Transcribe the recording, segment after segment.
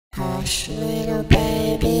Hush, little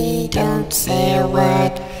baby, don't say a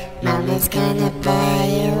word. Mama's gonna buy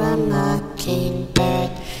you a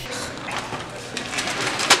mockingbird.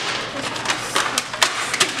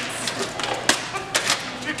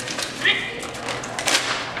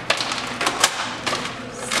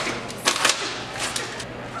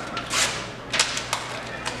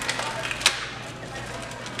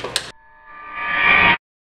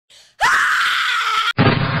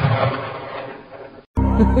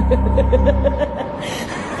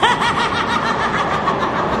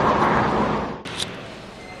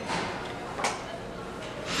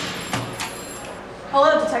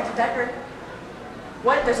 Hello, Detective Decker.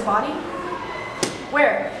 What? There's a body?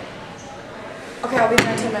 Where? Okay, I'll be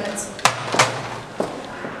there in 10 minutes.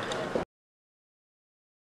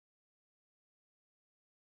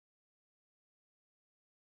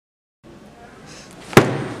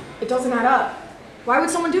 It doesn't add up. Why would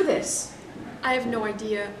someone do this? I have no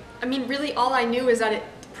idea. I mean, really, all I knew is that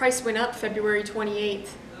the price went up February 28th.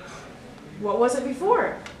 What was it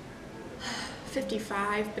before?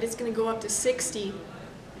 55, but it's gonna go up to 60.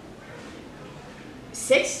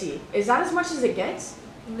 60? Is that as much as it gets?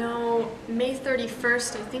 No, May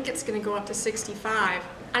 31st, I think it's gonna go up to 65.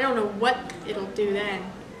 I don't know what it'll do then.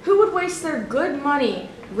 Who would waste their good money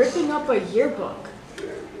ripping up a yearbook?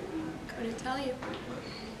 Couldn't tell you.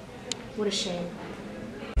 What a shame.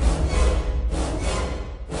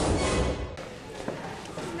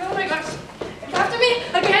 Oh my gosh, after me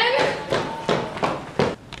again?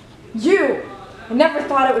 You! I never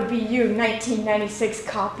thought it would be you, 1996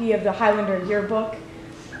 copy of the Highland Yearbook.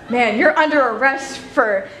 Man, you're under arrest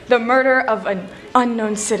for the murder of an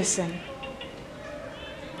unknown citizen.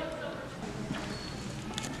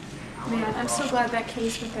 Man, I'm so glad that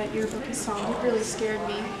case with that yearbook is solved. It really scared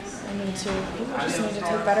me. I mean, too. People just need to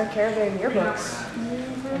take better care of their yearbooks.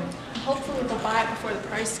 Hopefully they'll buy it before the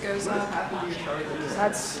price goes up.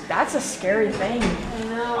 That's a scary thing. I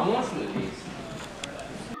know.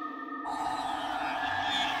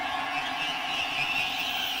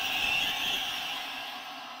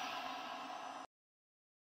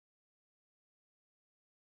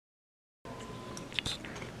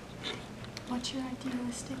 What's your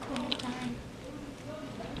idealistic way of dying?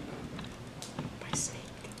 By snake.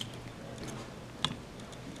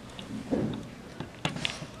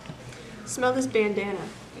 Smell this bandana.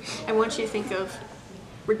 I want you to think of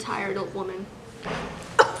retired old woman.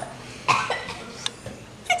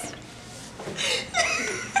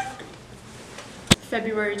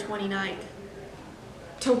 February 29th.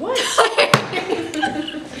 To what?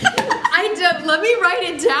 Let me write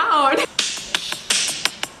it down.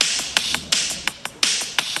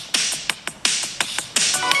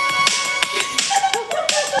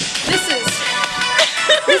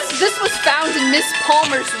 This was found in Miss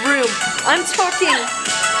Palmer's room. I'm talking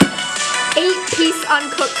 8-piece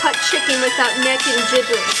uncooked cut chicken without neck and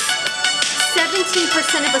giblets.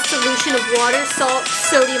 17% of a solution of water, salt,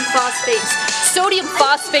 sodium phosphates. Sodium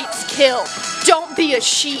phosphates kill. Don't be a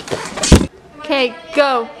sheep. Okay,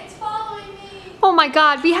 go. Oh my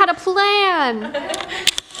God, we had a plan.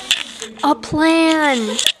 A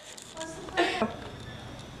plan.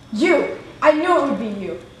 You! I knew it would be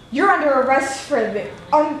you. You're under arrest for the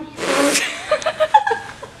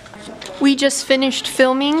We just finished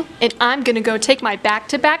filming, and I'm gonna go take my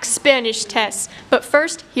back-to-back Spanish test. But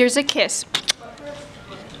first, here's a kiss.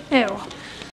 Ew.